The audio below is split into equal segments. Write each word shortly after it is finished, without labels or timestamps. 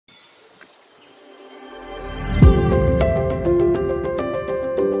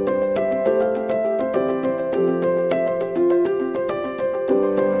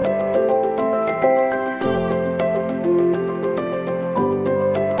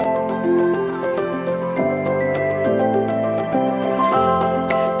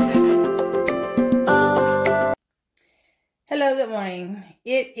good morning.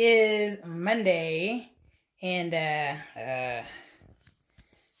 It is Monday and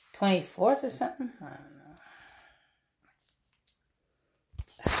 24th or something. I don't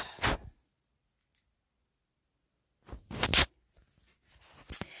know.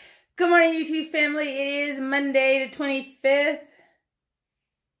 Good morning, YouTube family. It is Monday the 25th.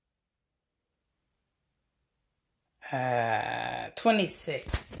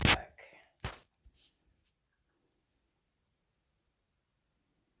 26.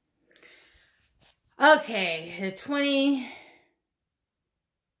 Okay, the 20.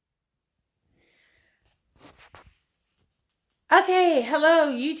 Okay,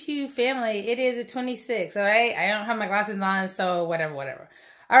 hello YouTube family. It is the 26th, all right? I don't have my glasses on, so whatever.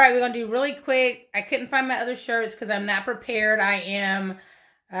 All right, we're going to do really quick. I couldn't find my other shirts because I'm not prepared. I am,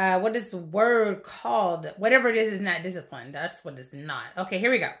 what is the word called? Whatever it is not disciplined. That's what it's not. Okay,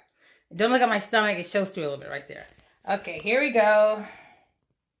 here we go. Don't look at my stomach. It shows through a little bit right there. Okay, here we go.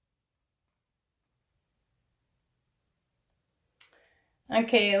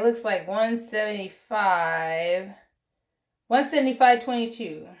 Okay, it looks like 175.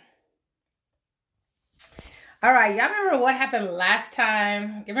 175.22. All right, y'all remember what happened last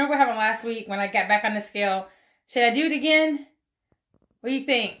time? You remember what happened last week when I got back on the scale? Should I do it again? What do you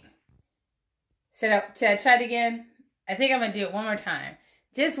think? Should I try it again? I think I'm going to do it one more time.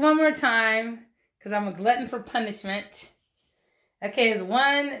 Just one more time, because I'm a glutton for punishment. Okay, it's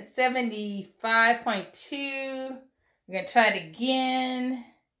 175.2. We're going to try it again.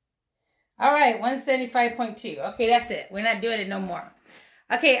 All right, 175.2. Okay, that's it. We're not doing it no more.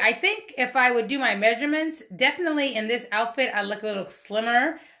 Okay, I think if I would do my measurements, definitely in this outfit, I look a little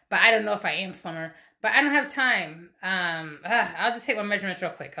slimmer, but I don't know if I am slimmer. But I don't have time. I'll just take my measurements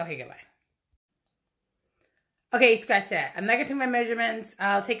real quick. Okay, goodbye. Okay, scratch that. I'm not going to take my measurements.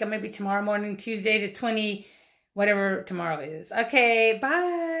 I'll take them maybe tomorrow morning, Tuesday the 20, whatever tomorrow is. Okay,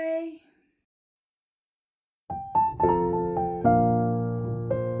 bye.